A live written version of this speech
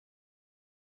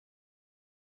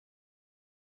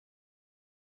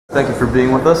Thank you for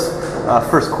being with us.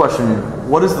 First question,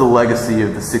 what is the legacy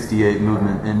of the '68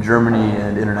 movement in Germany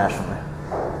and internationally?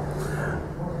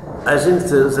 I think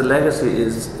the legacy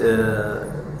is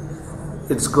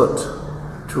it's good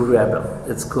to rebel.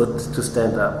 It's good to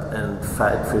stand up and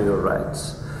fight for your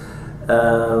rights.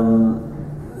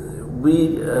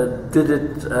 We did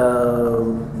it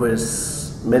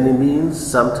with many means,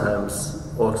 sometimes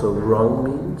also wrong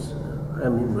means, I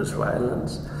mean with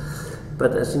violence.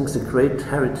 But I think the great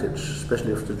heritage,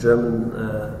 especially of the German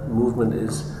movement,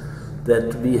 is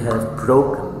that we have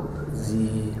broken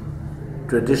the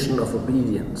tradition of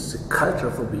obedience, the culture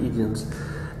of obedience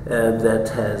that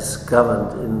has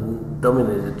governed and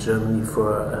dominated Germany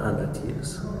for 100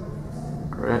 years.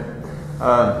 Great.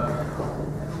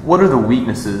 What are the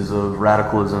weaknesses of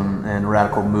radicalism and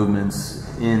radical movements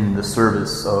in the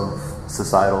service of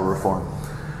societal reform?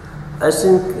 I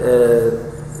think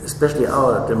especially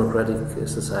our democratic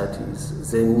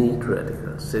societies, they need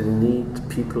radicals. They need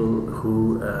people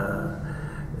who are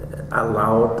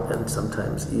loud and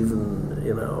sometimes even,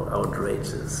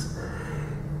 outrageous.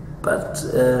 But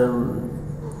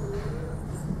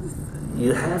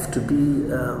you have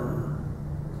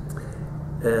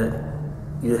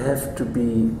to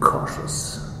be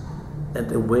cautious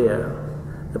and aware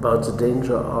about the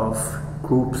danger of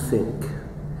groupthink.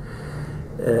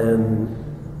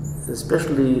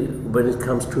 Especially when it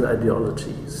comes to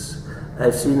ideologies.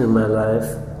 I've seen in my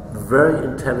life very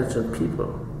intelligent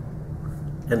people,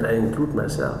 and I include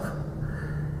myself,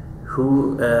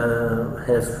 who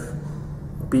have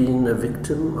been a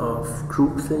victim of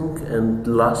groupthink and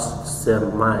lost their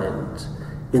mind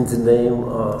in the name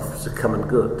of the common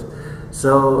good.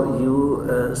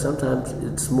 So sometimes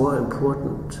it's more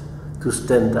important to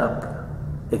stand up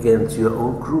against your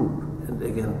own group and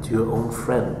against your own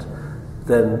friend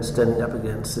than standing up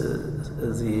against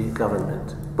the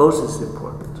government. Both is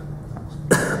important.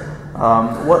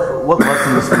 What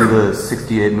lessons do the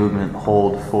 '68 movement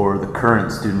hold for the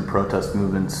current student protest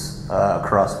movements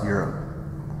across Europe?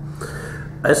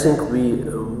 I think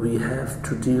we have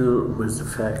to deal with the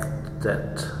fact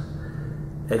that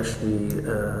actually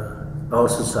our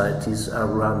societies are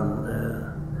run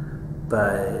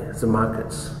by the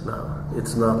markets now.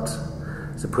 It's not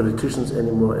the politicians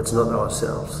anymore, it's not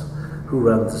ourselves who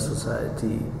run the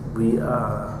society. We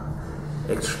are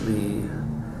actually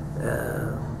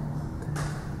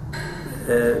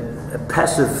a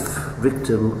passive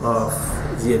victim of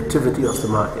the activity of the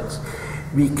markets.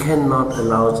 We cannot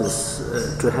allow this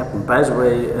to happen. By the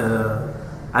way,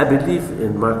 I believe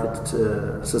in market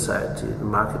society,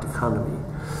 market economy,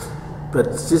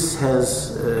 but this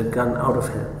has gone out of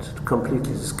hand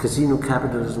completely. This casino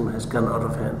capitalism has gone out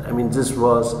of hand. I mean, this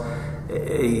was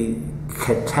a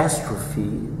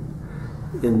catastrophe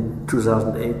in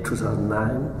 2008,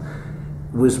 2009,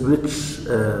 with which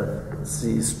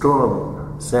the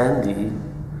storm Sandy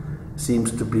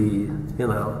seems to be,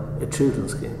 a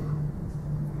children's game,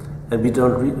 and we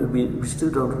still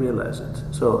don't realize it.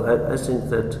 So I think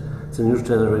that the new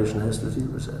generation has to deal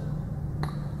with that.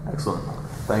 Excellent.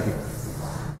 Thank you.